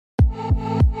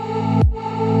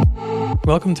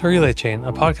Welcome to Relay Chain,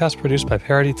 a podcast produced by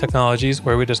Parity Technologies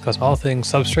where we discuss all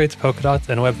things Substrate, Polkadot,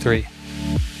 and Web3.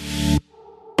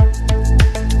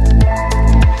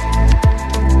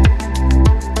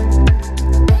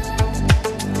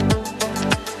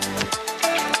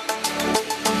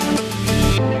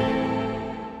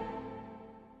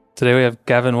 Today we have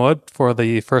Gavin Wood for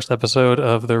the first episode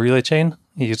of the Relay Chain.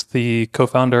 He's the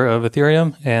co-founder of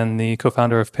Ethereum and the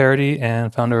co-founder of Parity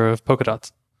and founder of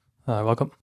Polkadot.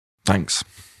 Welcome. Thanks.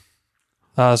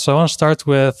 So I want to start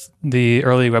with the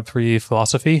early Web3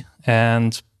 philosophy.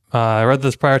 And I read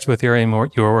this prior to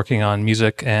Ethereum, you were working on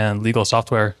music and legal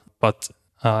software. But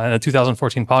in a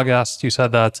 2014 podcast, you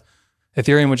said that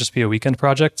Ethereum would just be a weekend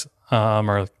project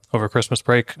or over Christmas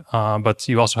break. But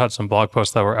you also had some blog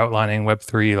posts that were outlining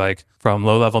Web3, like from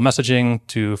low-level messaging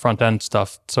to front-end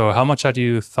stuff. So how much had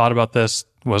you thought about this?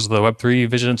 Was the Web3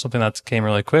 vision something that came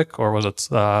really quick, or was it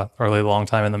a really long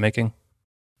time in the making?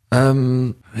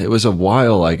 It was a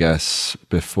while, I guess,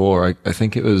 before. I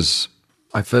think it was,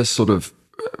 I first sort of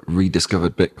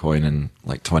rediscovered Bitcoin in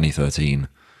like 2013.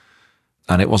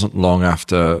 And it wasn't long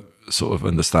after sort of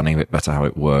understanding a bit better how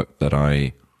it worked that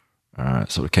I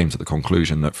sort of came to the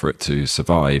conclusion that for it to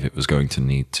survive, it was going to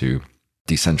need to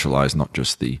decentralize not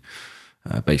just the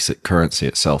basic currency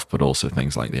itself, but also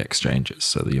things like the exchanges.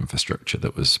 So the infrastructure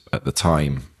that was at the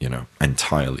time,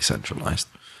 entirely centralized.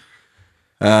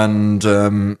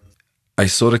 And I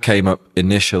sort of came up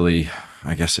initially,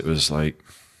 I guess it was like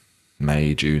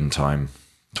May, June time,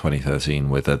 2013,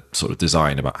 with a sort of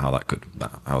design about how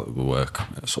it would work,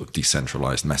 a sort of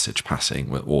decentralized message passing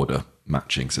with order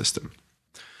matching system.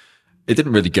 It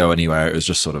didn't really go anywhere. It was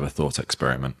just sort of a thought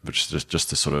experiment, which is just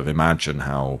to sort of imagine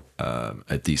how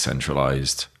a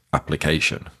decentralized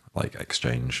application like an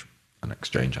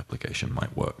exchange application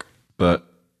might work. But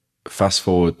fast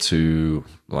forward to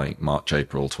like March,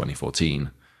 April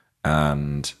 2014,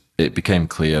 and it became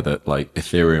clear that like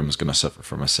Ethereum was going to suffer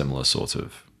from a similar sort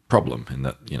of problem in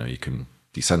that, you can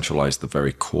decentralize the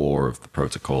very core of the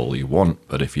protocol you want,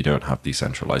 but if you don't have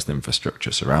decentralized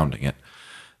infrastructure surrounding it,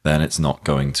 then it's not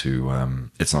going to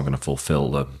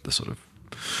fulfill the sort of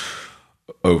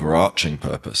overarching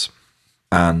purpose.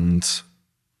 And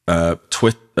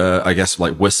I guess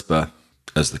like Whisper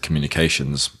as the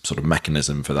communications sort of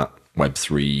mechanism for that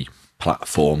Web3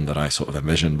 platform that I sort of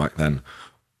envisioned back then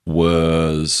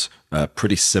was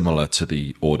pretty similar to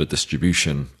the order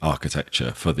distribution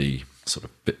architecture for the sort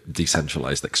of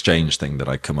decentralized exchange thing that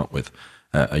I'd come up with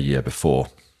a year before.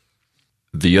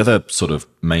 The other sort of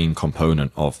main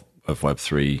component of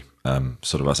Web3,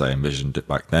 sort of as I envisioned it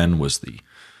back then, was the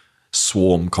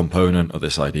swarm component of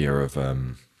this idea of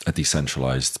a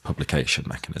decentralized publication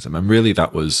mechanism. And really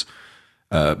that was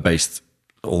based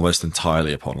almost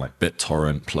entirely upon like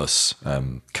BitTorrent plus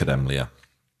Kademlia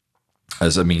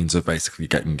as a means of basically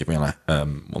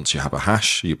once you have a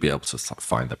hash, you'd be able to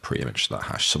find the pre-image to that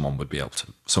hash. Someone would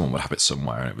have it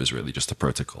somewhere, and it was really just a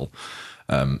protocol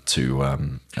to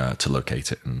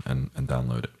locate it and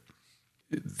download it.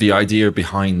 The idea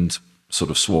behind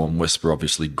sort of Swarm Whisper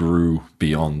obviously grew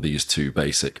beyond these two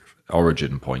basic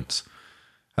origin points.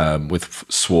 With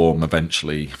Swarm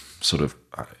eventually sort of,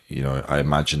 I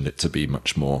imagined it to be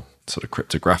much more sort of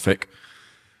cryptographic,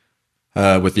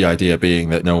 with the idea being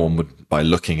that no one would, by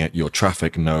looking at your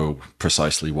traffic, know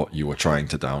precisely what you were trying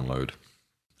to download.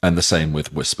 And the same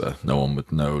with Whisper. No one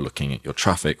would know, looking at your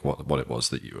traffic, what it was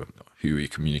that who you were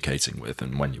communicating with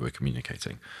and when you were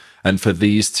communicating. And for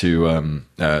these to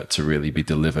really be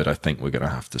delivered, I think we're going to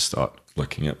have to start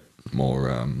looking at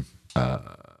more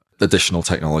additional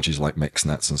technologies like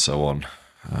mixnets and so on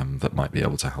that might be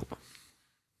able to help.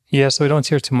 Yeah, so we don't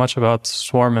hear too much about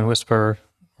Swarm and Whisper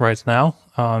right now.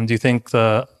 Do you think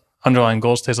the underlying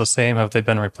goal stays the same? Have they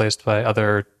been replaced by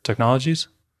other technologies?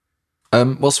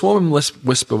 Well, Swarm and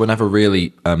Whisper were never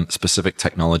really specific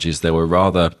technologies. They were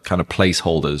rather kind of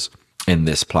placeholders in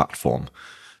this platform.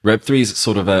 Web3 is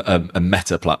sort of a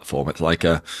meta platform. It's like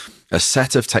a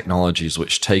set of technologies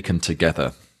which taken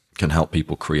together can help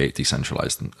people create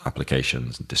decentralized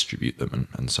applications and distribute them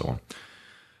and so on.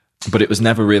 But it was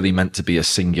never really meant to be a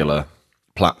singular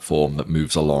platform that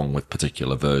moves along with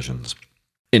particular versions.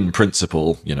 In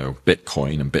principle,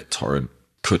 Bitcoin and BitTorrent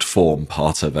could form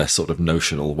part of a sort of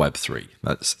notional Web3.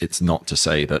 It's not to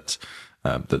say that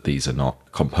these are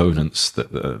not components,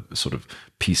 that the sort of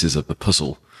pieces of the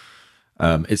puzzle.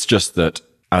 It's just that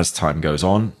as time goes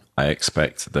on, I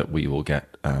expect that we will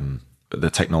get the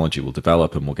technology will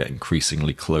develop and we'll get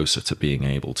increasingly closer to being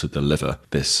able to deliver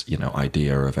this,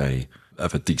 idea of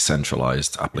a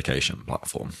decentralized application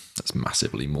platform that's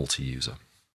massively multi-user.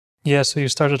 Yeah, so you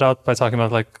started out by talking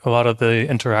about like a lot of the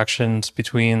interactions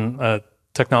between a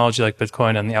technology like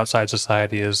Bitcoin and the outside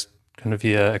society is kind of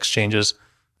via exchanges.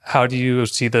 How do you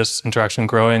see this interaction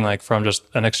growing, like from just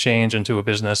an exchange into a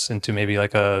business into maybe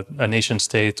like a nation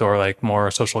state or like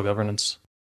more social governance?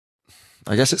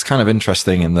 I guess it's kind of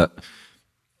interesting in that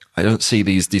I don't see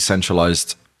these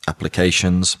decentralized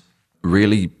applications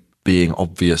really being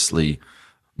obviously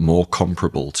more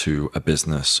comparable to a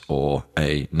business or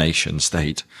a nation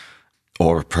state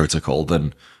or a protocol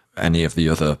than any of the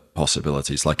other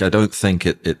possibilities. Like, I don't think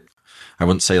I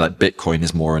wouldn't say like Bitcoin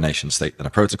is more a nation state than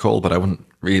a protocol, but I wouldn't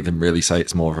even really say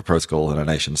it's more of a protocol than a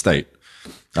nation state.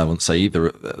 I wouldn't say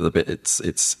either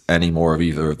it's any more of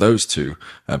either of those two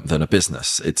than a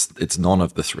business. It's none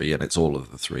of the three, and it's all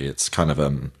of the three. It's kind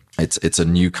of it's a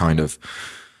new kind of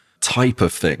type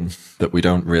of thing that we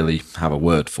don't really have a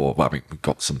word for. Well, I mean, we've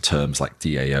got some terms like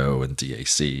DAO and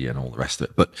DAC and all the rest of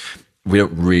it, but we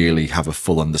don't really have a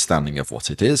full understanding of what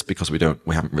it is because we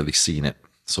haven't really seen it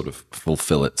sort of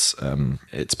fulfill its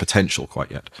potential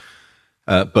quite yet.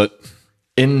 But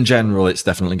in general, it's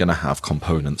definitely going to have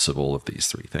components of all of these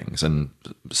three things. And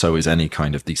so is any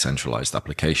kind of decentralized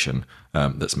application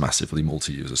that's massively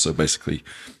multi-user. So basically,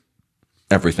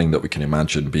 everything that we can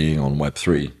imagine being on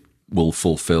Web3 will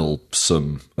fulfill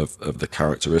some of the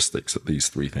characteristics that these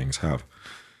three things have.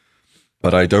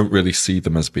 But I don't really see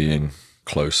them as being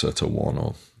closer to one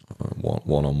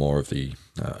or more of the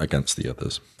against the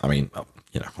others. I mean,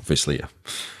 obviously,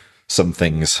 some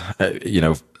things,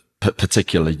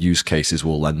 particular use cases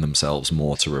will lend themselves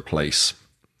more to replace,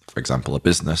 for example, a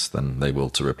business than they will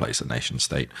to replace a nation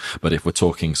state. But if we're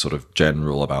talking sort of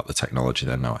general about the technology,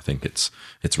 then no, I think it's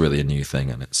really a new thing,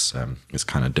 and it's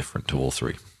kind of different to all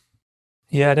three.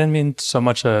 Yeah, I didn't mean so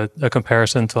much a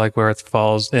comparison to like where it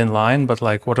falls in line, but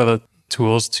like what are the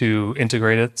tools to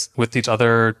integrate it with these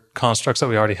other constructs that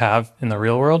we already have in the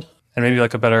real world? And maybe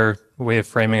like a better way of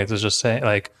framing it is just say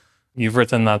like, you've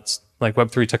written that like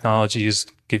Web3 technologies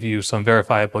give you some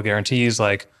verifiable guarantees,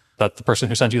 like that the person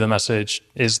who sent you the message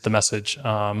is the message.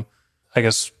 I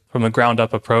guess from a ground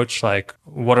up approach, like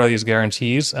what are these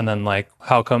guarantees? And then like,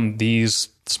 how come these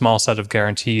small set of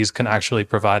guarantees can actually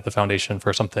provide the foundation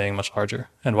for something much larger?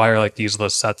 And why are like these the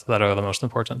sets that are the most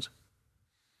important?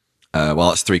 Well,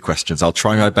 that's three questions. I'll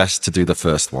try my best to do the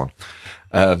first one.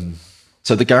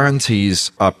 So the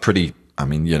guarantees are pretty, I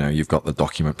mean, you've got the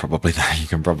document probably there. You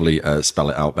can probably spell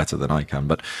it out better than I can.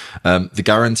 But the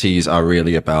guarantees are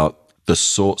really about the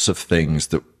sorts of things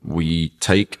that we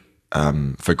take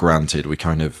for granted. We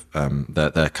kind of,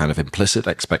 they're kind of implicit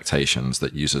expectations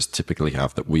that users typically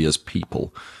have, that we as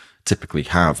people typically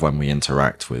have when we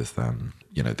interact with,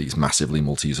 these massively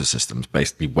multi-user systems,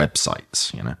 basically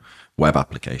websites, web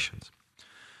applications.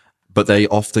 But they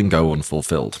often go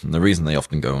unfulfilled. And the reason they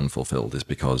often go unfulfilled is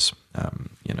because,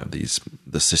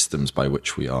 the systems by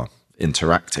which we are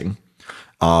interacting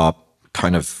are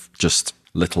kind of just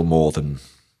little more than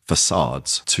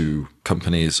facades to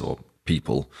companies or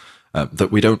people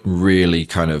that we don't really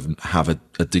kind of have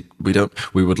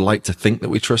we would like to think that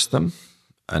we trust them.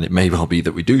 And it may well be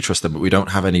that we do trust them, but we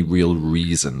don't have any real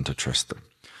reason to trust them.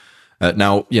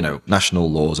 Now, national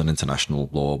laws and international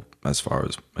law, as far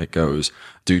as it goes,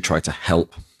 do try to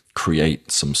help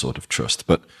create some sort of trust.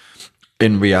 But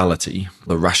in reality,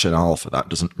 the rationale for that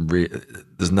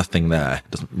there's nothing there.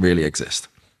 It doesn't really exist.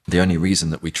 The only reason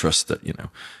that we trust that,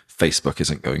 Facebook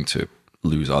isn't going to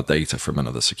lose our data from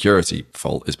another security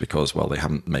fault is because, well, they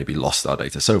haven't maybe lost our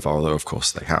data so far, although of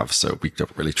course they have, so we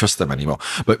don't really trust them anymore.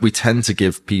 But we tend to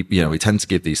give people, we tend to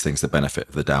give these things the benefit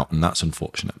of the doubt, and that's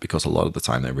unfortunate because a lot of the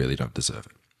time they really don't deserve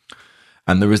it.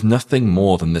 And there is nothing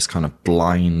more than this kind of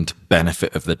blind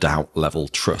benefit of the doubt level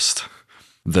trust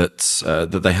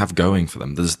that they have going for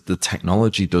them. The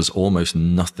technology does almost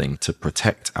nothing to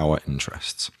protect our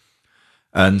interests.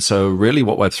 And so really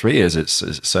what Web3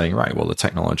 is saying, right, well, the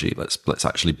technology, let's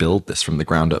actually build this from the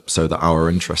ground up so that our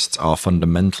interests are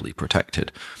fundamentally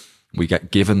protected. We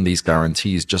get given these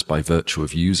guarantees just by virtue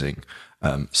of using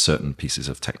certain pieces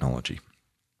of technology.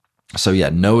 So yeah,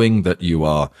 knowing that you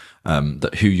are,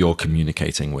 that who you're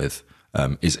communicating with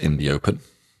is in the open,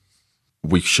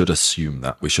 we should assume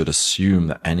that. We should assume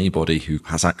that anybody who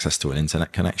has access to an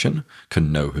internet connection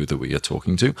can know who that we are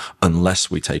talking to,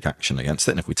 unless we take action against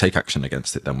it. And if we take action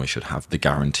against it, then we should have the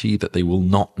guarantee that they will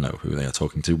not know who they are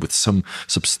talking to with some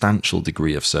substantial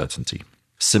degree of certainty.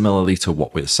 Similarly to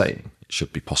what we're saying,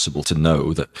 should be possible to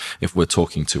know that if we're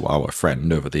talking to our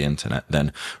friend over the internet,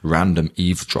 then random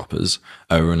eavesdroppers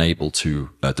are unable to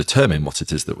determine what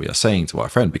it is that we are saying to our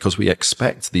friend, because we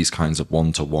expect these kinds of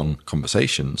one-to-one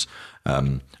conversations.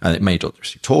 And it may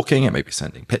just be talking, it may be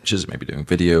sending pictures, it may be doing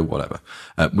video, whatever.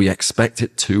 We expect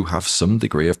it to have some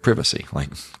degree of privacy, like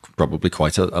probably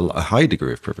quite a high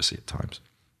degree of privacy at times.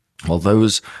 Well,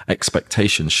 those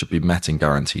expectations should be met in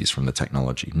guarantees from the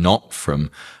technology, not from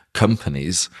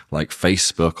companies like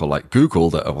Facebook or like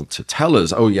Google that want to tell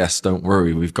us, oh yes, don't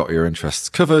worry, we've got your interests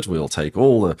covered. We'll take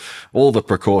all the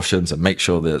precautions and make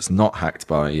sure that it's not hacked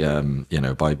by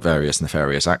by various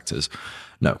nefarious actors.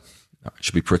 No. It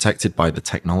should be protected by the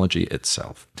technology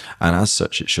itself. And as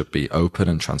such, it should be open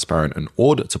and transparent and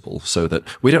auditable, so that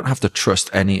we don't have to trust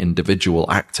any individual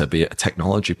actor, be it a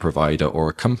technology provider or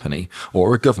a company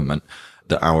or a government,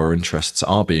 that our interests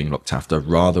are being looked after.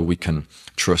 Rather, we can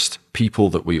trust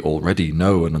people that we already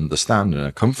know and understand and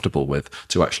are comfortable with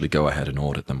to actually go ahead and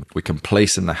audit them. We can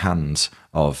place in the hands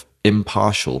of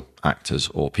impartial actors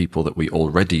or people that we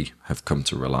already have come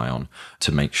to rely on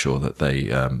to make sure that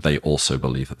they also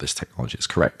believe that this technology is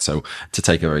correct. So to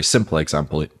take a very simple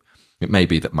example, it may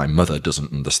be that my mother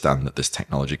doesn't understand that this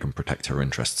technology can protect her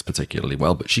interests particularly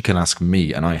well, but she can ask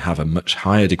me and I have a much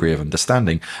higher degree of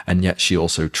understanding, and yet she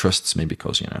also trusts me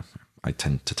because, I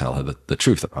tend to tell her the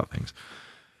truth about things.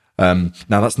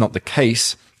 Now, that's not the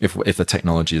case if the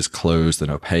technology is closed and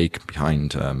opaque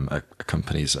behind a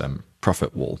company's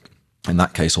profit wall. In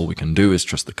that case, all we can do is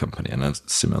trust the company. And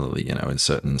similarly, in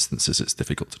certain instances, it's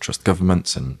difficult to trust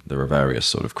governments, and there are various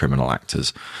sort of criminal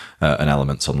actors and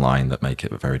elements online that make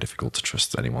it very difficult to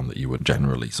trust anyone that you would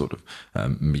generally sort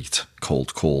of meet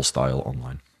cold call style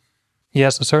online. Yeah,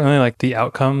 so certainly like the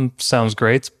outcome sounds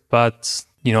great, but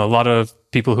a lot of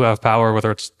people who have power,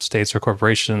 whether it's states or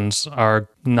corporations, are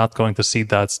not going to see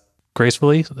that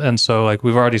gracefully. And so like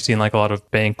we've already seen like a lot of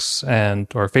banks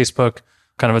or Facebook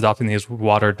kind of adopting these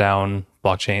watered down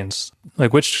blockchains.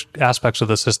 Like which aspects of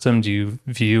the system do you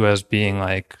view as being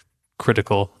like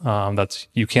critical that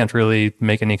you can't really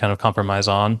make any kind of compromise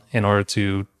on in order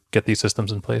to get these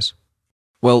systems in place?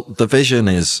 Well, the vision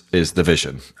is the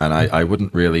vision. And I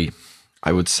wouldn't really,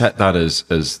 I would set that as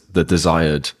the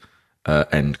desired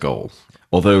end goal.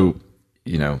 Although,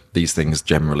 these things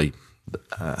generally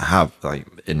have, like,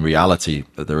 in reality,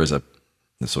 there is a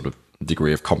sort of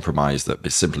degree of compromise that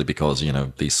is simply because,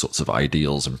 these sorts of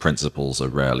ideals and principles are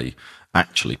rarely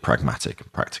actually pragmatic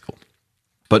and practical.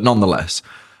 But nonetheless,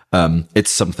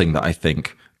 it's something that I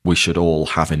think we should all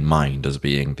have in mind as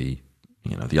being the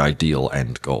ideal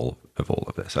end goal of all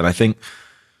of this. And I think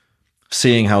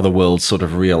seeing how the world's sort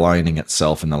of realigning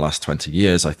itself in the last 20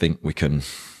 years, I think we can,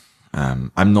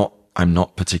 I'm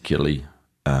not particularly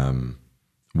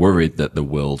worried that the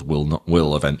world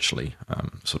will eventually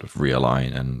sort of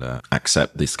realign and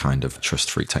accept this kind of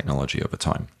trust-free technology over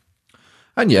time.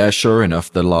 And yeah, sure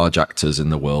enough, the large actors in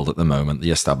the world at the moment,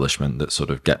 the establishment that sort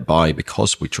of get by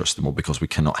because we trust them, or because we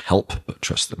cannot help but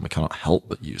trust them, we cannot help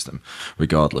but use them,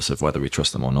 regardless of whether we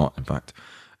trust them or not, in fact.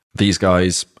 These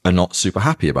guys are not super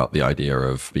happy about the idea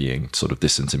of being sort of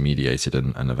disintermediated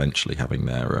and eventually having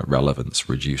their relevance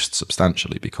reduced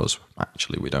substantially, because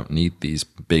actually we don't need these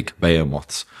big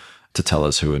behemoths to tell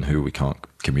us who and who we can't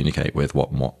communicate with,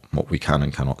 what we can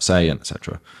and cannot say, and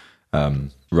etc.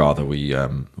 Rather, we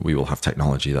will have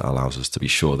technology that allows us to be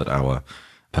sure that our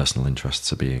personal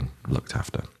interests are being looked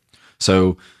after.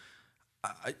 So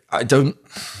I'm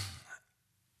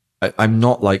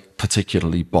not like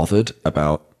particularly bothered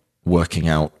about working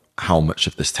out how much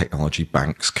of this technology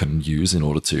banks can use in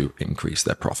order to increase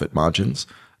their profit margins.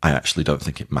 I actually don't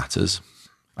think it matters.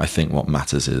 I think what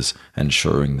matters is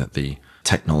ensuring that the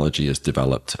technology is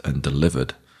developed and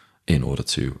delivered in order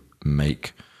to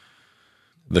make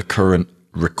the current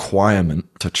requirement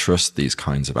to trust these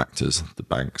kinds of actors, the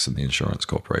banks and the insurance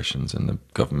corporations and the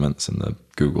governments and the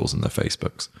Googles and the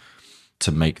Facebooks,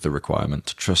 to make the requirement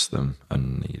to trust them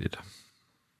unneeded.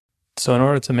 So in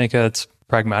order to make it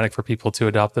pragmatic for people to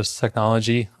adopt this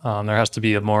technology, there has to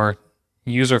be a more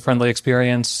user-friendly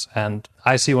experience. And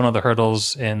I see one of the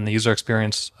hurdles in the user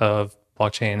experience of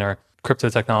blockchain or crypto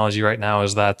technology right now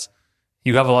is that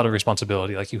you have a lot of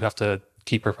responsibility. Like you have to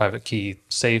keep your private key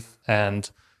safe.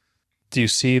 And do you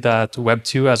see that Web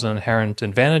 2 as an inherent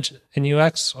advantage in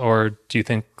UX? Or do you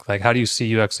think, like, how do you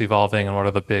see UX evolving, and what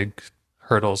are the big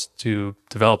hurdles to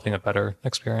developing a better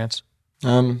experience?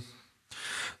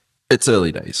 It's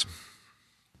early days.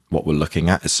 What we're looking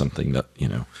at is something that,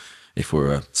 if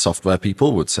we're a software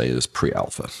people, would say is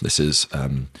pre-alpha. This is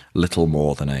little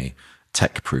more than a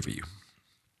tech preview.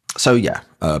 So yeah,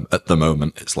 at the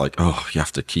moment it's like, oh, you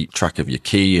have to keep track of your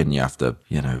key, and you have to,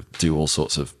 do all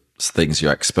sorts of things.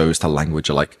 You're exposed to language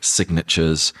like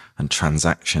signatures and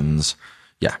transactions.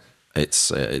 Yeah,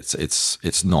 it's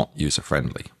not user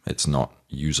friendly. It's not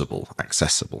usable,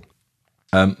 accessible.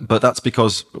 But that's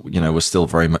because we're still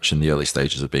very much in the early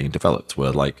stages of being developed.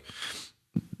 We're like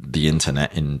the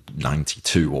internet in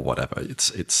 '92 or whatever.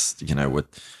 It's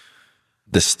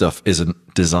this stuff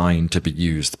isn't designed to be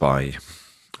used by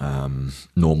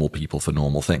normal people for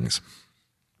normal things.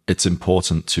 It's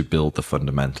important to build the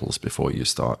fundamentals before you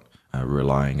start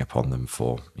relying upon them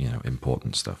for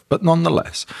important stuff. But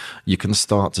nonetheless, you can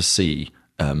start to see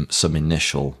some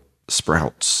initial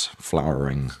sprouts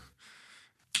flowering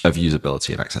of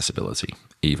usability and accessibility,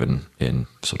 even in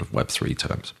sort of Web3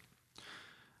 terms.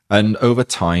 And over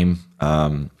time,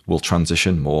 we'll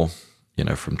transition more,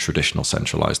 from traditional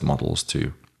centralized models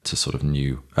to sort of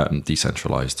new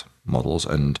decentralized models.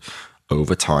 And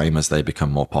over time, as they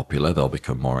become more popular, they'll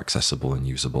become more accessible and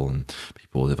usable, and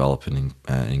people will develop an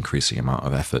increasing amount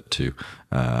of effort to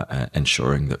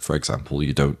ensuring that, for example,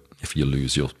 if you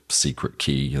lose your secret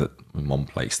key in one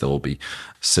place, there will be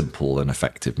simple and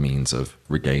effective means of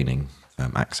regaining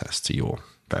access to your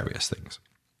various things.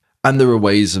 And there are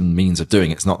ways and means of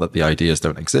doing it. It's not that the ideas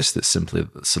don't exist. It's simply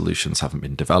that the solutions haven't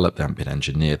been developed, they haven't been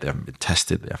engineered, they haven't been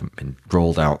tested, they haven't been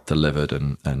rolled out, delivered,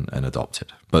 and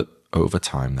adopted. But over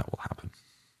time, that will happen.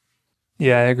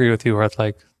 Yeah, I agree with you. We're at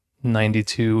like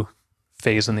 92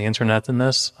 phase in the internet in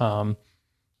this. But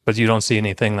you don't see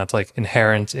anything that's like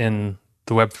inherent in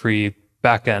the Web3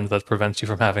 backend that prevents you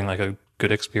from having like a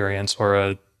good experience or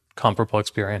a comparable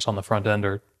experience on the front end,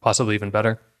 or possibly even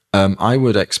better. I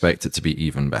would expect it to be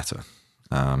even better.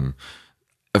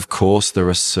 Of course, there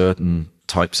are certain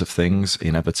types of things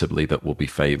inevitably that will be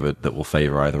favored, that will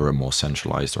favor either a more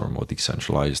centralized or a more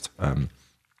decentralized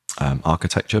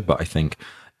architecture. But I think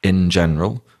in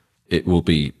general, it will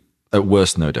be at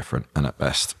worst no different, and at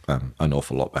best an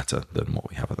awful lot better than what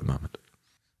we have at the moment.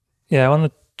 Yeah, I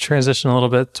want to transition a little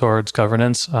bit towards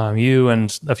governance. You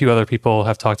and a few other people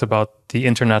have talked about the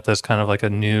internet as kind of like a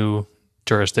new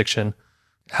jurisdiction.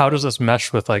 How does this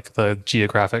mesh with like the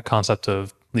geographic concept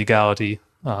of legality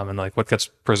and like what gets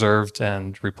preserved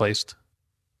and replaced?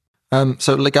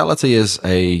 So legality is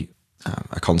a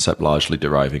concept largely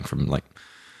deriving from like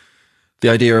the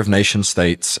idea of nation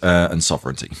states and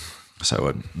sovereignty. So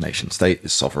a nation state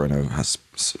is sovereign, or has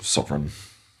sovereign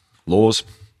laws,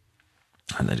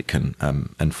 and that it can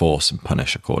enforce and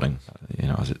punish according,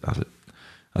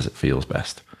 as it feels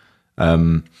best.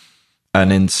 And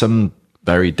in some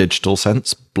very digital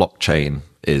sense, blockchain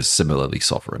is similarly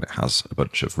sovereign. It has a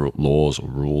bunch of laws or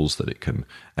rules that it can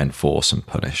enforce and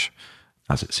punish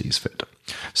as it sees fit.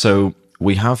 So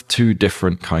we have two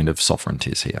different kind of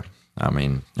sovereignties here. I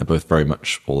mean, they're both very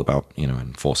much all about,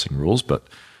 enforcing rules, but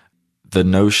the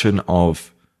notion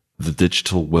of the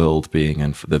digital world being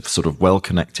and the sort of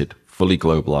well-connected, fully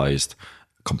globalized,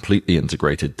 completely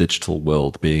integrated digital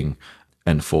world being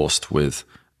enforced with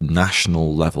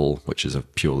national level, which is a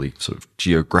purely sort of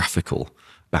geographical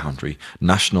boundary,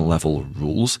 national level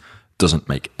rules doesn't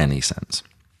make any sense.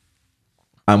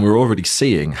 And we're already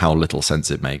seeing how little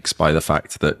sense it makes by the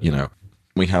fact that,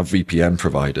 we have VPN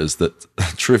providers that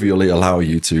trivially allow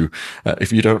you to,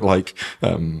 if you don't like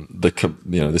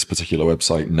this particular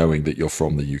website knowing that you're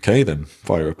from the UK, then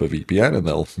fire up a VPN and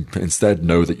they'll instead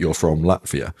know that you're from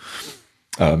Latvia.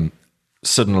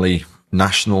 Suddenly,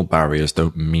 national barriers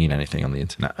don't mean anything on the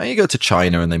internet. And you go to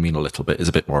China and they mean a little bit. It's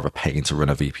a bit more of a pain to run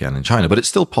a VPN in China, but it's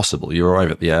still possible. You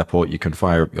arrive at the airport, you can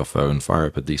fire up your phone, fire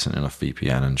up a decent enough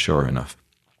VPN, and sure enough,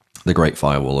 the Great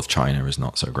Firewall of China is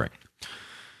not so great.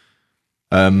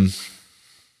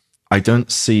 I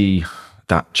don't see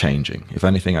that changing. If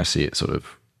anything, I see it sort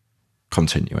of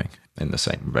continuing in the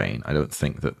same vein. I don't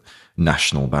think that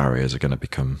national barriers are going to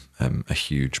become a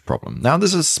huge problem. Now,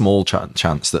 there's a small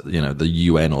chance that, the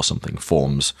UN or something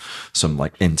forms some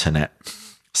like internet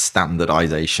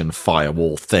standardization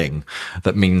firewall thing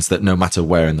that means that no matter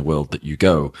where in the world that you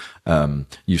go,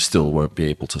 you still won't be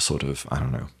able to sort of,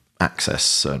 access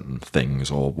certain things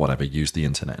or whatever, use the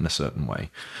internet in a certain way.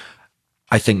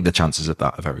 I think the chances of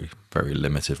that are very, very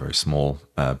limited, very small,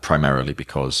 primarily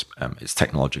because it's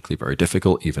technologically very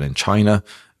difficult. Even in China,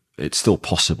 it's still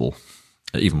possible,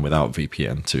 even without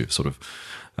VPN, to sort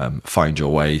of find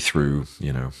your way through,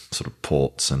 sort of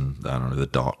ports and, the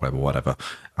dark web or whatever,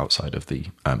 outside of the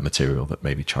material that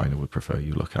maybe China would prefer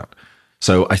you look at.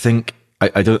 So I think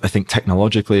I think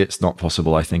technologically it's not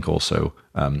possible. I think also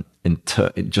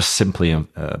just simply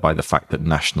by the fact that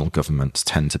national governments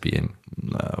tend to be in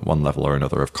one level or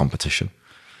another of competition.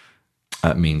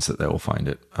 means that they will find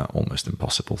it almost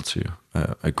impossible to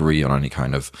agree on any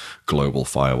kind of global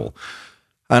firewall.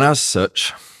 And as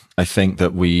such, I think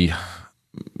that we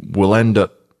will end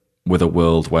up with a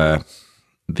world where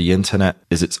the internet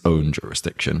is its own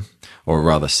jurisdiction, or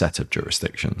rather set of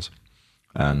jurisdictions,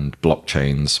 and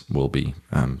blockchains will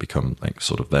become like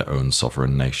sort of their own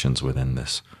sovereign nations within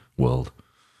this world.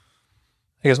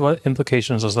 I guess what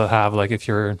implications does that have? Like if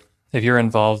you're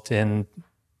involved in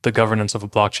the governance of a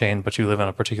blockchain, but you live in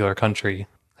a particular country,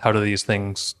 how do these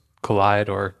things collide,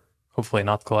 or hopefully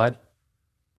not collide?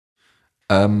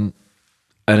 An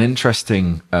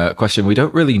interesting question. We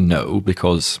don't really know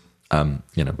because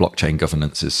blockchain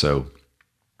governance is so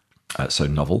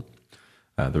novel.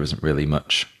 There isn't really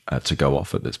much to go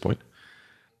off at this point.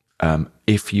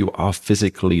 If you are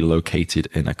physically located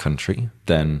in a country,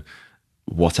 then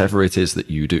whatever it is that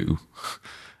you do,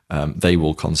 they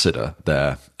will consider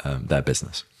their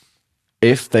business.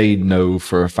 If they know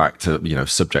for a fact,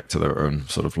 subject to their own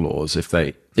sort of laws, if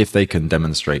they can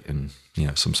demonstrate in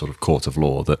some sort of court of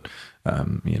law that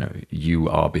you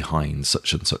are behind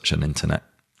such and such an internet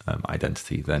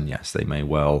identity, then yes, they may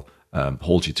well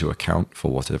hold you to account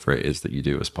for whatever it is that you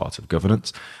do as part of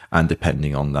governance. And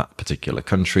depending on that particular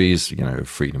country's,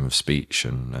 freedom of speech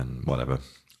and whatever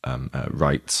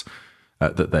rights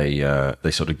that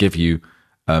they sort of give you,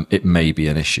 it may be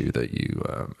an issue that you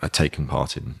are taking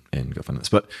part in governance.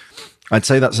 But I'd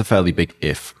say that's a fairly big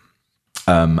if.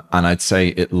 And I'd say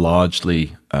it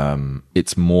largely,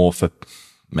 it's more for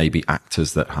maybe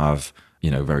actors that have,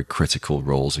 very critical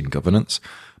roles in governance.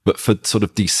 But for sort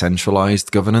of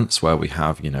decentralized governance, where we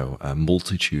have, a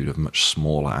multitude of much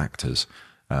smaller actors,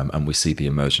 and we see the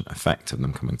emergent effect of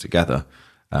them coming together,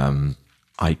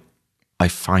 I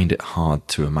find it hard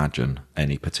to imagine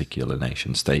any particular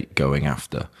nation state going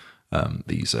after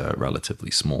these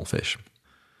relatively small fish.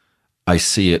 I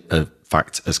see it, in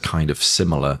fact, as kind of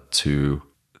similar to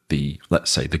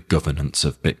let's say, the governance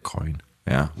of Bitcoin.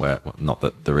 Yeah, where not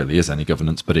that there really is any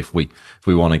governance, but if we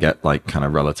want to get like kind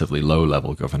of relatively low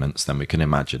level governance, then we can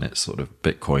imagine it's sort of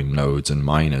Bitcoin nodes and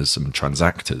miners and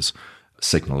transactors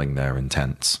signaling their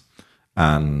intents.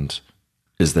 And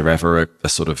is there ever a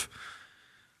sort of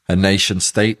a nation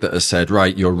state that has said,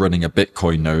 right, you're running a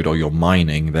Bitcoin node or you're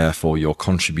mining, therefore you're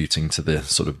contributing to the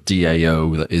sort of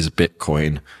DAO that is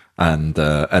Bitcoin, and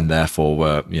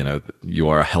therefore you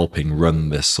are helping run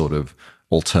this sort of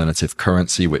alternative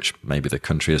currency, which maybe the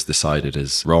country has decided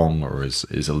is wrong or is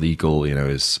illegal,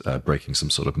 is breaking some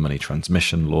sort of money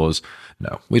transmission laws.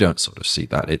 No, we don't sort of see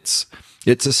that. It's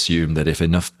assumed that if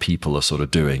enough people are sort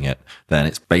of doing it, then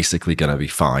it's basically going to be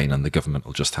fine, and the government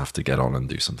will just have to get on and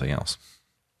do something else.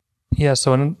 Yeah,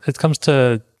 so when it comes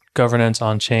to governance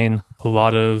on chain, a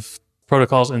lot of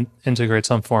protocols integrate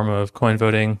some form of coin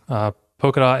voting.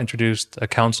 Polkadot introduced a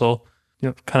council,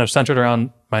 kind of centered around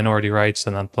minority rights,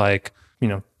 and then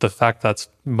the fact that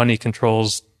money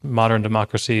controls modern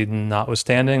democracy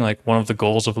notwithstanding, like one of the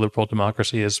goals of liberal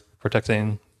democracy is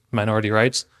protecting minority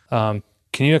rights. Can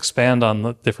you expand on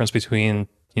the difference between,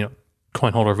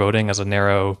 coin holder voting as a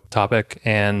narrow topic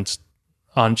and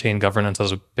on-chain governance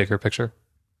as a bigger picture?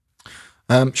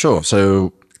 Sure.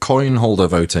 So coin holder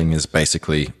voting is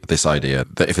basically this idea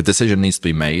that if a decision needs to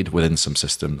be made within some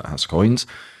system that has coins,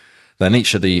 then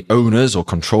each of the owners or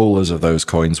controllers of those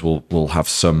coins will have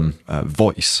some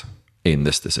voice in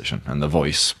this decision. And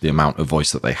the amount of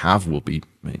voice that they have will be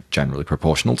generally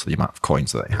proportional to the amount of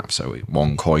coins that they have. So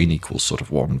one coin equals sort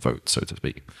of one vote, so to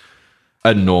speak.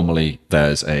 And normally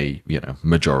there's a,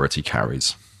 majority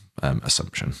carries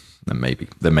assumption. And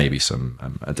there may be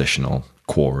some additional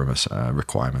quorum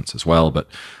requirements as well, but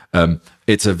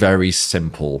it's a very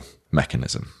simple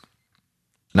mechanism.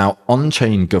 Now,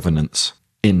 on-chain governance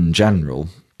in general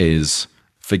is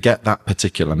forget that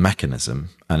particular mechanism,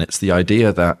 and it's the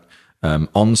idea that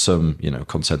on some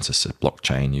consensus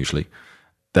blockchain usually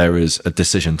there is a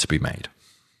decision to be made,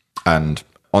 and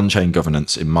on-chain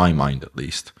governance, in my mind at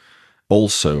least,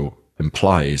 also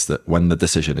implies that when the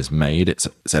decision is made, it's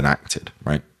enacted,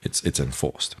 right? It's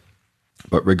enforced.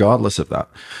 But regardless of that,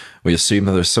 we assume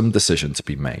that there's some decision to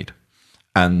be made,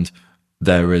 and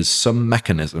there is some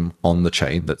mechanism on the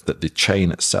chain that the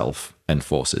chain itself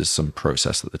enforces, some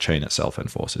process that the chain itself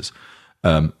enforces,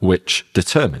 which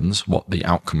determines what the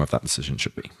outcome of that decision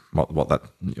should be,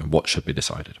 what should be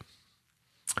decided.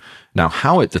 Now,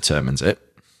 how it determines it,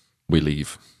 we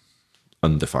leave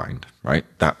undefined, right?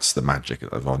 That's the magic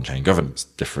of on-chain governance.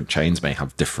 Different chains may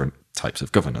have different types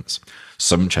of governance.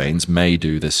 Some chains may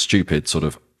do this stupid sort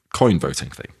of coin voting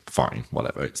thing. Fine,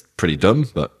 whatever. It's pretty dumb,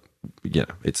 but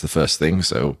it's the first thing,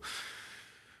 so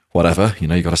whatever. You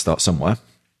got to start somewhere.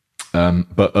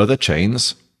 But other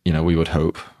chains we would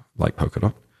hope, like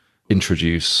Polkadot,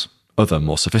 introduce other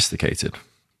more sophisticated,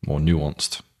 more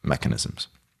nuanced mechanisms.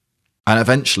 And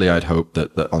eventually I'd hope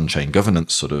that on-chain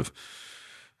governance sort of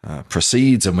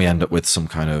proceeds and we end up with some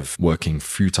kind of working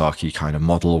futarchy kind of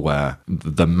model where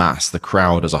the mass, the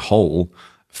crowd as a whole,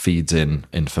 feeds in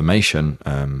information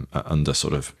under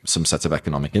sort of some set of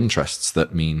economic interests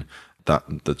that mean that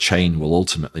the chain will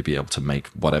ultimately be able to make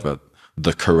whatever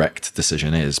the correct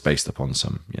decision is based upon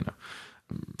some,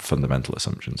 fundamental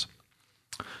assumptions.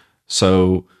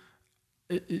 So,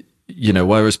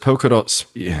 whereas Polkadot's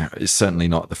is certainly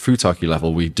not the futarchy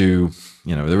level, we do,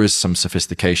 there is some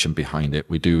sophistication behind it.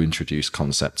 We do introduce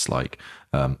concepts like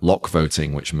lock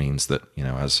voting, which means that,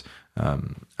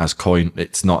 as coin,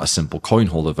 it's not a simple coin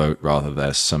holder vote. Rather,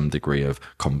 there's some degree of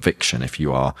conviction. If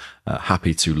you are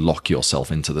happy to lock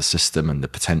yourself into the system and the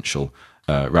potential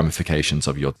ramifications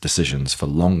of your decisions for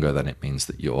longer, then it means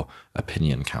that your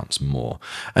opinion counts more.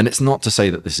 And it's not to say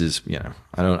that this is,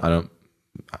 I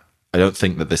don't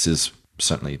think that this is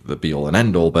certainly the be all and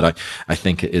end all, but I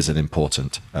think it is an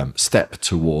important step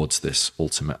towards this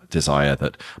ultimate desire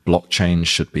that blockchains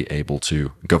should be able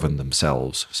to govern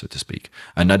themselves, so to speak.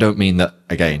 And I don't mean that,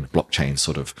 again, blockchain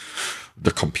sort of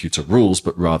the computer rules,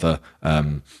 but rather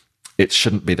it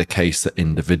shouldn't be the case that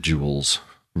individuals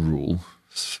rule,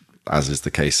 as is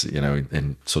the case,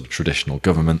 in sort of traditional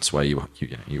governments where you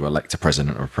elect a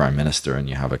president or a prime minister and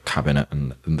you have a cabinet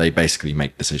and they basically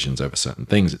make decisions over certain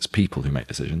things. It's people who make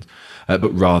decisions, but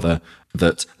rather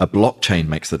that a blockchain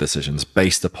makes the decisions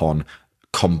based upon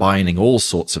combining all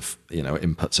sorts of,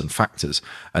 inputs and factors.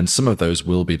 And some of those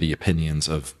will be the opinions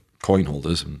of coin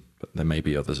holders, but there may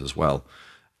be others as well,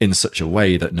 in such a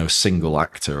way that no single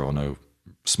actor or no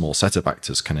small set of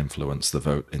actors can influence the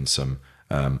vote in some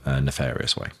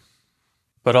nefarious way.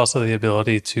 But also the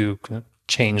ability to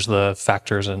change the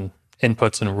factors and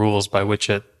inputs and rules by which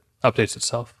it updates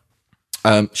itself.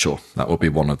 Sure, that will be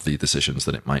one of the decisions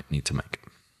that it might need to make.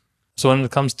 So when it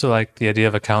comes to like the idea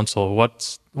of a council,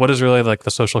 what is really like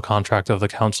the social contract of the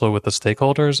council with the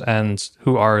stakeholders, and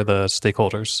who are the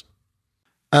stakeholders?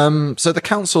 So the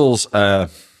council's a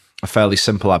fairly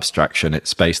simple abstraction.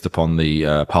 It's based upon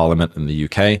the Parliament in the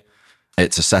UK.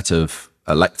 It's a set of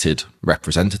elected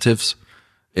representatives.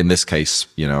 In this case,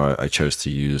 I chose to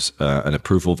use an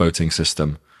approval voting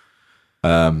system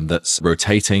that's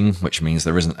rotating, which means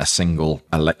there isn't a single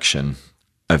election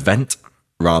event.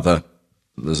 Rather,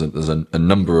 there's a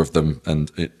number of them,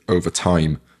 and over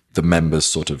time, the members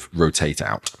sort of rotate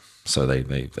out. So they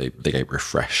get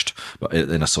refreshed, but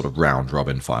in a sort of round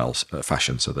robin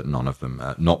fashion, so that none of them,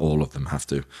 not all of them, have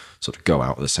to sort of go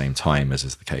out at the same time, as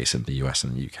is the case in the US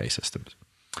and the UK systems.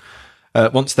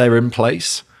 Once they're in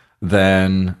place,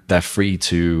 then they're free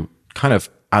to kind of,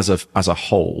 as a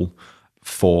whole,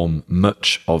 form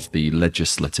much of the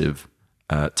legislative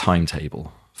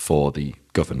timetable for the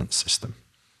governance system.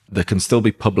 There can still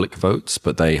be public votes,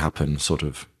 but they happen sort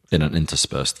of in an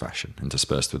interspersed fashion,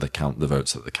 interspersed with the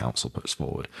votes that the council puts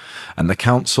forward. And the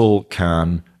council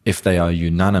can, if they are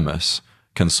unanimous,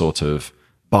 can sort of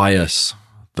bias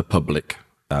the public,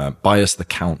 bias the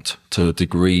count to a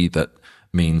degree that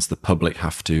means the public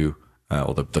have to,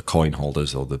 or the coin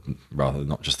holders, or rather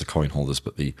not just the coin holders,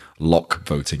 but the lock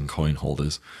voting coin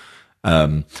holders,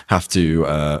 have to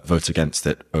vote against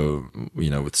it,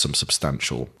 with some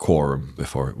substantial quorum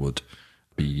before it would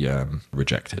be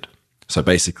rejected. So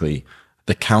basically,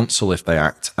 the council, if they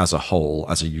act as a whole,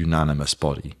 as a unanimous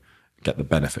body, get the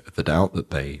benefit of the doubt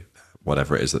that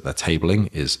whatever it is that they're tabling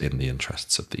is in the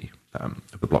interests of the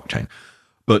blockchain.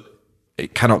 But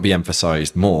it cannot be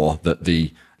emphasized more that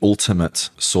the ultimate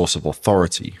source of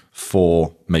authority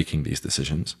for making these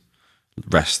decisions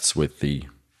rests with the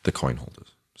coin holders.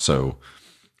 So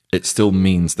it still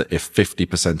means that if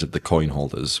 50% of the coin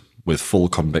holders with full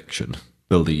conviction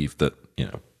believe that,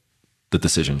 the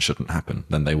decision shouldn't happen,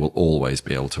 then they will always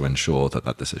be able to ensure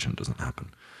that decision doesn't happen.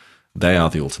 They are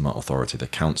the ultimate authority. The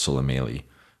council are merely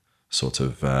sort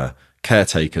of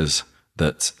caretakers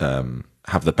that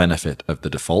have the benefit of the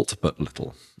default, but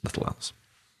little else.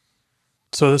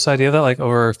 So this idea that like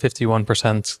over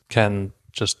 51% can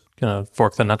just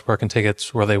fork the network and take it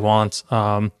where they want,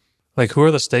 like who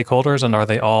are the stakeholders and are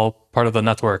they all part of the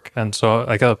network? And so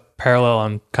like a parallel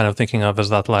I'm kind of thinking of is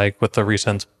that like with the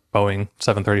recent Boeing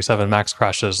 737 MAX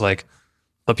crashes, like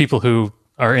the people who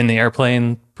are in the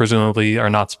airplane presumably are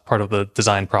not part of the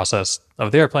design process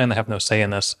of the airplane. They have no say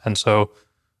in this. And so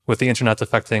with the internet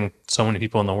affecting so many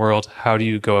people in the world, how do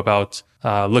you go about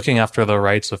looking after the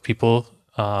rights of people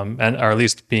and or at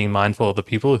least being mindful of the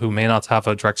people who may not have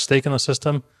a direct stake in the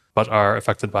system, but are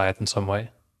affected by it in some way?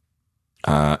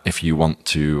 If you want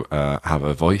to have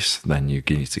a voice, then you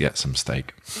need to get some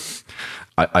stake.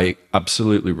 I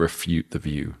absolutely refute the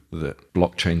view that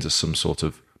blockchains are some sort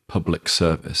of public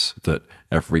service, that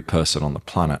every person on the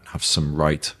planet has some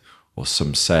right or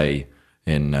some say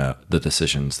in the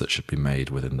decisions that should be made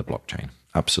within the blockchain.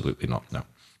 Absolutely not, no.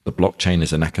 The blockchain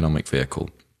is an economic vehicle.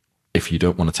 If you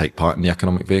don't want to take part in the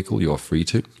economic vehicle, you're free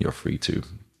to. You're free to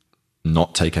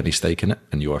not take any stake in it,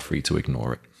 and you are free to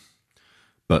ignore it.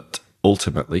 But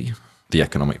ultimately, the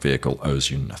economic vehicle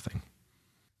owes you nothing.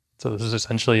 So this is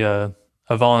essentially a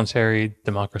voluntary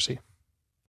democracy.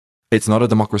 It's not a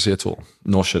democracy at all,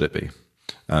 nor should it be.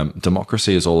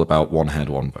 Democracy is all about one head,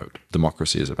 one vote.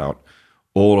 Democracy is about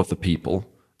all of the people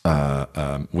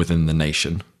within the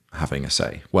nation having a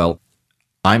say. Well,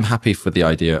 I'm happy for the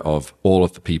idea of all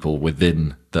of the people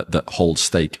within that hold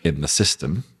stake in the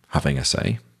system having a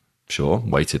say. Sure,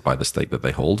 weighted by the stake that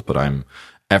they hold, but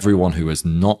everyone who is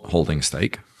not holding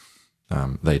stake,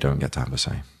 they don't get to have a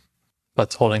say.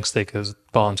 But holding stake is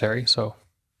voluntary, so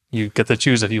you get to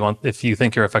choose if you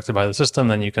think you're affected by the system,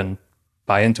 then you can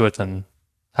buy into it and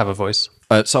have a voice.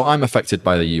 So I'm affected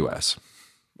by the US.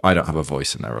 I don't have a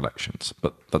voice in their elections,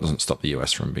 but that doesn't stop the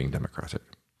US from being democratic.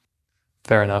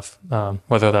 Fair enough.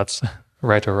 Whether that's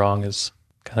right or wrong is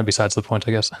kind of besides the point,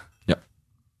 I guess. Yeah.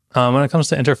 When it comes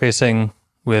to interfacing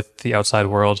with the outside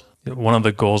world, one of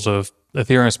the goals of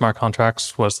Ethereum smart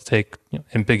contracts was to take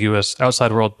ambiguous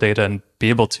outside world data and be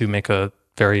able to make a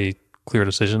very clear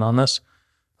decision on this.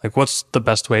 Like, what's the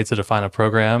best way to define a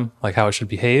program, like how it should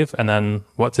behave, and then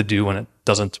what to do when it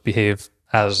doesn't behave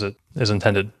as it is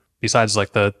intended? Besides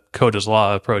like the code is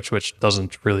law approach, which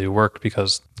doesn't really work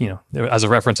because, as a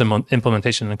reference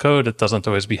implementation in code, it doesn't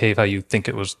always behave how you think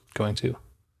it was going to.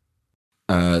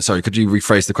 Sorry, could you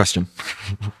rephrase the question?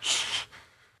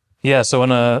 Yeah, so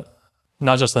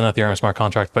not just an Ethereum smart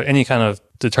contract, but any kind of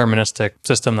deterministic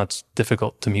system that's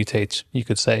difficult to mutate, you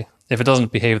could say. If it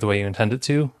doesn't behave the way you intend it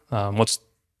to, what's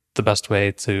the best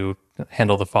way to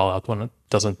handle the fallout when it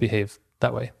doesn't behave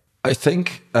that way? I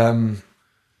think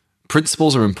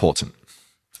principles are important.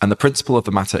 And the principle of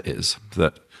the matter is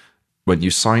that when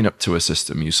you sign up to a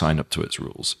system, you sign up to its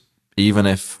rules, even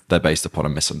if they're based upon a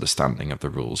misunderstanding of the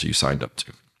rules you signed up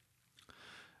to.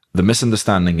 The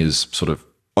misunderstanding is sort of,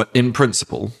 in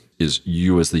principle, is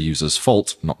you as the user's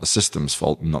fault, not the system's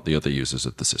fault, not the other users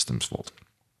of the system's fault.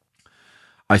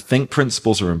 I think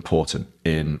principles are important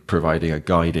in providing a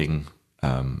guiding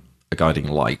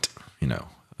light,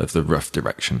 of the rough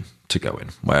direction to go in,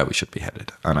 where we should be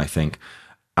headed. And I think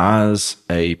as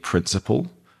a principle,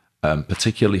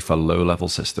 particularly for low-level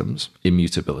systems,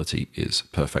 immutability is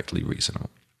perfectly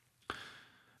reasonable.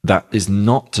 That is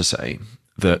not to say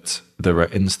that there are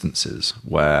instances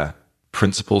where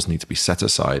principles need to be set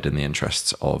aside in the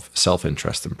interests of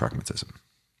self-interest and pragmatism.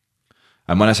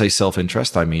 And when I say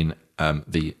self-interest, I mean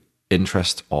the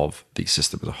interest of the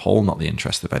system as a whole, not the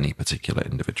interest of any particular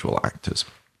individual actors.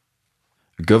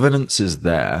 Governance is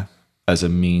there as a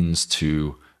means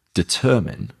to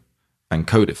determine and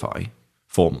codify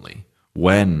formally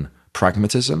when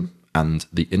pragmatism and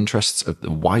the interests of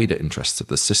the wider interests of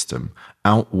the system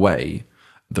outweigh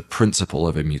the principle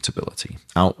of immutability,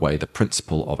 outweigh the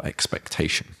principle of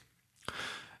expectation.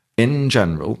 In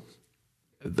general,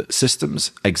 the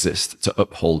systems exist to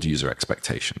uphold user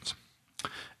expectations.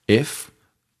 If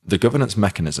the governance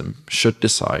mechanism should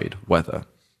decide whether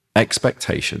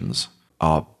expectations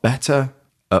are better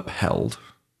upheld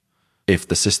if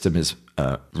the system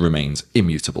remains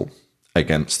immutable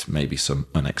against maybe some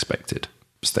unexpected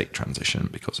state transition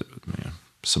because of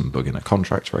some bug in a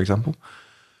contract, for example,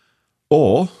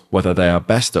 or whether they are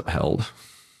best upheld,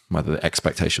 whether the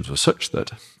expectations were such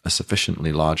that a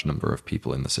sufficiently large number of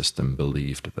people in the system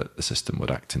believed that the system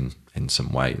would act in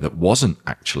some way that wasn't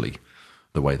actually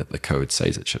the way that the code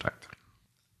says it should act.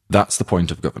 That's the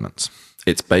point of governance.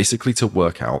 It's basically to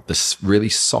work out this really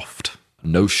soft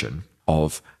notion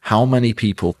of how many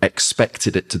people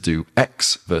expected it to do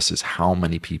X versus how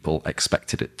many people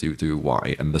expected it to do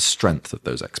Y, and the strength of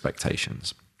those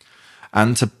expectations.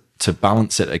 And to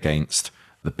balance it against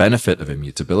the benefit of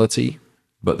immutability,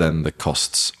 but then the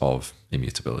costs of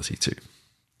immutability too.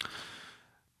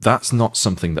 That's not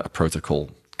something that a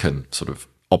protocol can sort of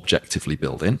objectively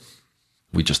build in.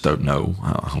 We just don't know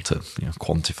how to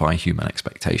quantify human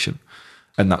expectation.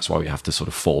 And that's why we have to sort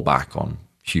of fall back on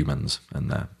humans and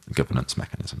their governance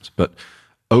mechanisms. But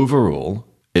overall,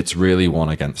 it's really one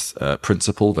against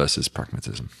principle versus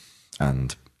pragmatism.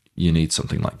 And you need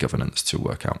something like governance to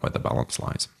work out where the balance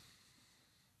lies.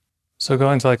 So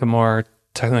going to like a more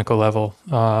technical level,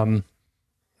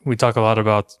 we talk a lot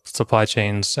about supply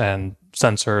chains and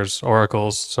sensors,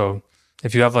 oracles. So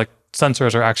if you have like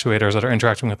sensors or actuators that are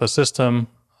interacting with the system.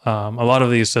 A lot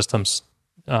of these systems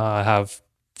have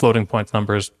floating point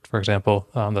numbers, for example,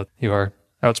 that you are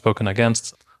outspoken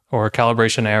against, or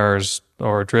calibration errors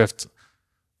or drift.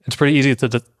 It's pretty easy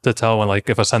to tell when, like,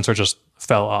 if a sensor just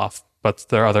fell off, but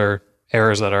there are other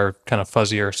errors that are kind of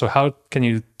fuzzier. So how can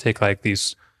you take like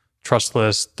these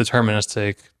trustless,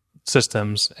 deterministic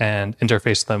systems and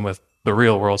interface them with the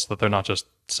real world so that they're not just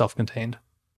self-contained?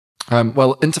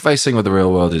 Well, interfacing with the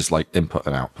real world is like input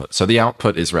and output. So the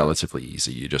output is relatively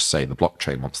easy. You just say the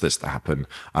blockchain wants this to happen.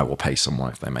 I will pay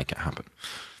someone if they make it happen.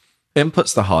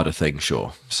 Input's the harder thing,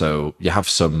 sure. So you have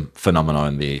some phenomena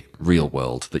in the real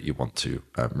world that you want to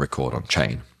record on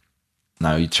chain.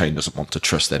 Now, your chain doesn't want to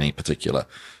trust any particular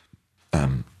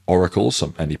oracles,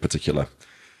 or any particular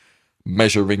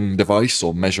measuring device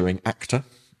or measuring actor.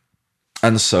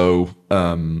 And so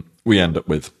we end up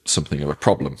with something of a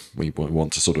problem. We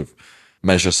want to sort of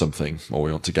measure something, or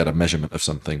we want to get a measurement of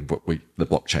something, but the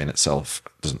blockchain itself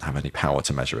doesn't have any power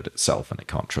to measure it itself, and it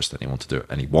can't trust anyone to do it,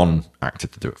 any one actor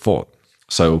to do it for it.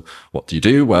 So what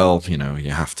do? Well,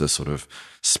 you have to sort of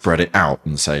spread it out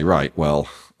and say, right, well,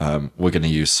 we're going to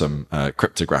use some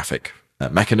cryptographic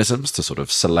mechanisms to sort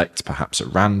of select, perhaps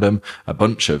at random, a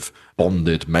bunch of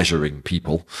bonded measuring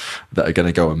people that are going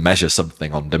to go and measure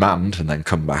something on demand and then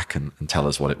come back and tell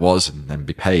us what it was and then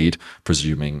be paid,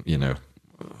 presuming,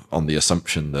 on the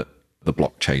assumption that the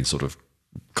blockchain sort of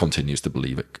continues to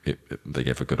believe they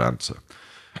give a good answer.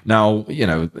 Now,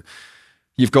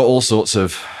 you've got all sorts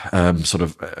of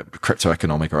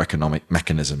cryptoeconomic or economic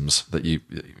mechanisms that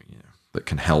that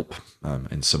can help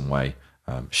in some way.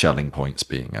 Shelling points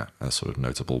being a sort of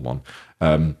notable one.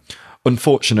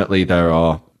 Unfortunately, there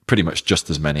are pretty much just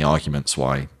as many arguments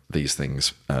why these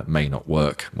things may not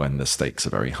work when the stakes are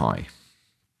very high.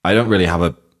 I don't really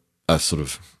have a sort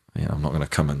of, I'm not going to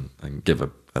come and give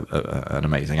an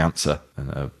amazing answer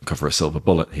and cover a silver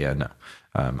bullet here. No,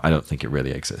 I don't think it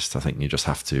really exists. I think you just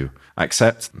have to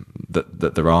accept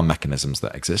that there are mechanisms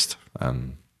that exist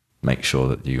and make sure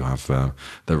that you have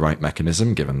the right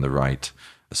mechanism given the right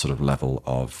sort of level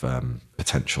of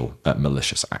potential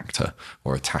malicious actor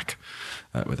or attack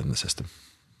within the system.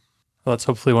 Well, that's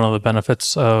hopefully one of the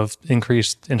benefits of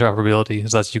increased interoperability,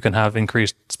 is that you can have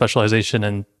increased specialization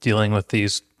in dealing with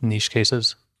these niche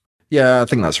cases. Yeah, I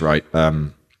think that's right.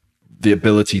 The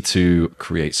ability to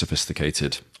create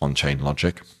sophisticated on-chain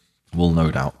logic will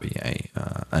no doubt be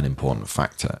an important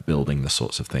factor building the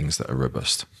sorts of things that are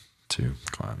robust to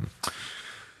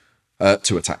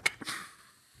attack.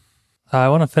 I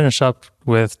want to finish up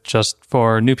with, just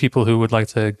for new people who would like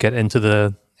to get into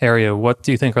the area, what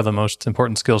do you think are the most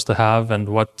important skills to have, and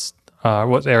what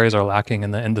areas are lacking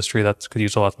in the industry that could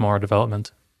use a lot more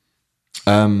development?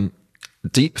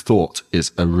 Deep thought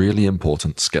is a really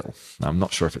important skill. Now, I'm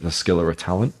not sure if it's a skill or a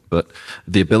talent, but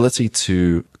the ability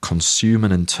to consume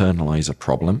and internalize a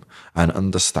problem and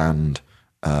understand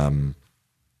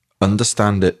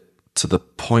it to the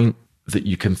point that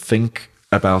you can think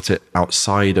about it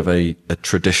outside of a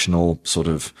traditional sort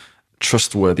of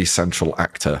trustworthy central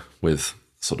actor with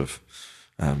sort of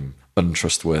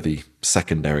untrustworthy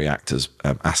secondary actors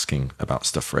asking about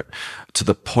stuff for it, to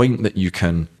the point that you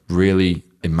can really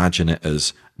imagine it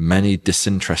as many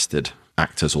disinterested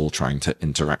actors all trying to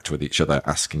interact with each other,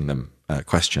 asking them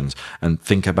questions, and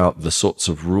think about the sorts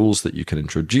of rules that you can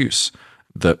introduce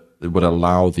that would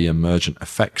allow the emergent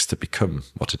effects to become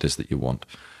what it is that you want.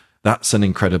 That's an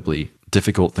incredibly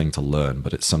difficult thing to learn,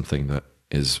 but it's something that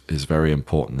is very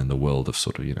important in the world of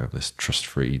sort of, this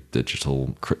trust-free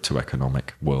digital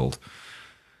crypto-economic world.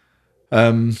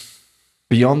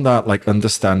 Beyond that, like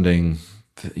understanding,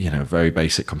 very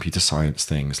basic computer science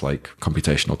things like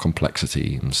computational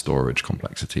complexity and storage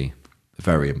complexity,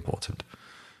 very important.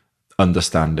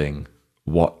 Understanding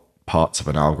what parts of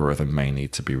an algorithm may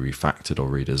need to be refactored or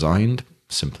redesigned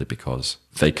simply because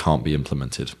they can't be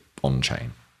implemented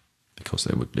on-chain, because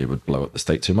it would blow up the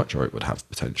state too much, or it would have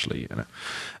potentially an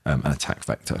attack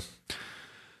vector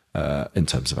in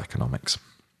terms of economics.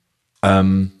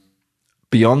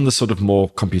 Beyond the sort of more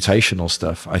computational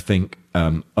stuff, I think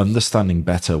understanding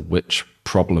better which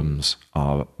problems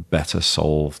are better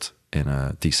solved in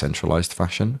a decentralized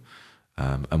fashion,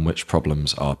 and which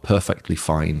problems are perfectly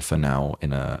fine for now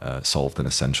solved in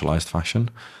a centralized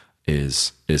fashion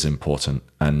is important.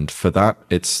 And for that,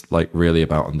 it's like really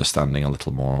about understanding a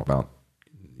little more about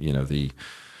the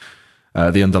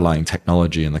underlying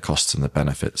technology and the costs and the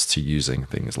benefits to using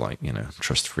things like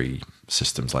trust-free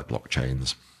systems like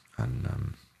blockchains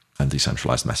and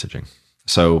decentralized messaging.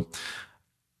 So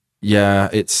yeah,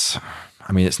 it's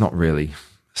not really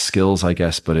skills, I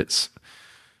guess, but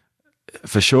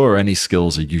for sure, any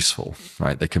skills are useful,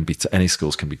 right? Any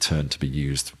skills can be turned to be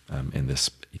used in this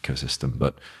ecosystem.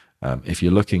 But if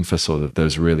you're looking for sort of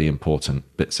those really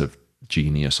important bits of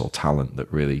genius or talent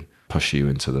that really push you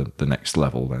into the next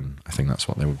level, then I think that's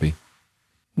what they would be.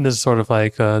 This is sort of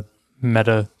like a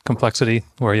meta complexity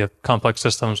where you have complex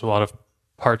systems with a lot of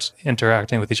parts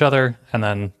interacting with each other. And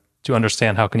then to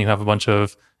understand how can you have a bunch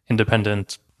of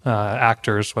independent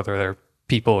actors, whether they're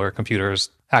people or computers,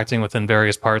 acting within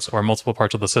various parts or multiple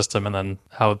parts of the system, and then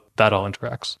how that all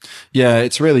interacts. Yeah,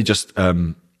 it's really just,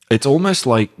 it's almost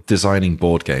like designing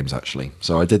board games, actually.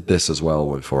 So I did this as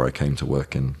well before I came to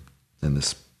work in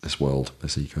this world,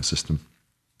 this ecosystem.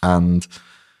 And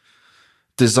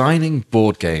designing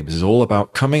board games is all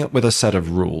about coming up with a set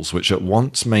of rules which at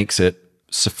once makes it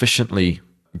sufficiently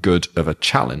good of a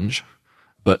challenge,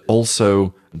 but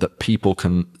also that people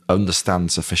can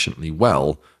understand sufficiently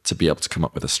well to be able to come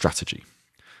up with a strategy.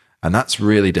 And that's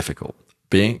really difficult.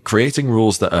 Creating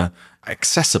rules that are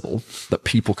accessible, that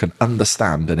people can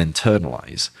understand and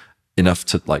internalize enough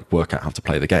to like work out how to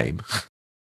play the game.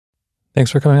 Thanks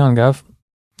for coming on, Gav.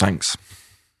 Thanks.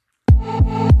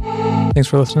 Thanks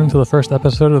for listening to the first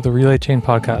episode of the Relay Chain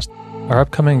podcast. Our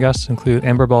upcoming guests include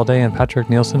Amber Balday and Patrick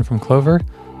Nielsen from Clover,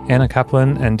 Anna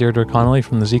Kaplan and Deirdre Connolly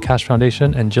from the Zcash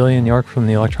Foundation, and Jillian York from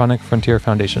the Electronic Frontier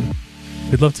Foundation.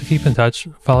 We'd love to keep in touch.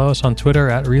 Follow us on Twitter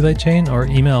at RelayChain or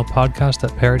email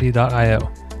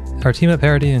podcast@parity.io. Our team at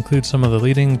Parity includes some of the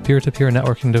leading peer-to-peer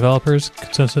networking developers,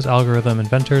 consensus algorithm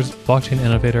inventors, blockchain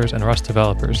innovators, and Rust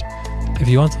developers. If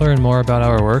you want to learn more about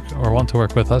our work or want to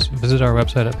work with us, visit our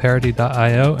website at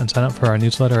parity.io and sign up for our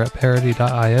newsletter at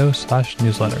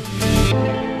parity.io/newsletter.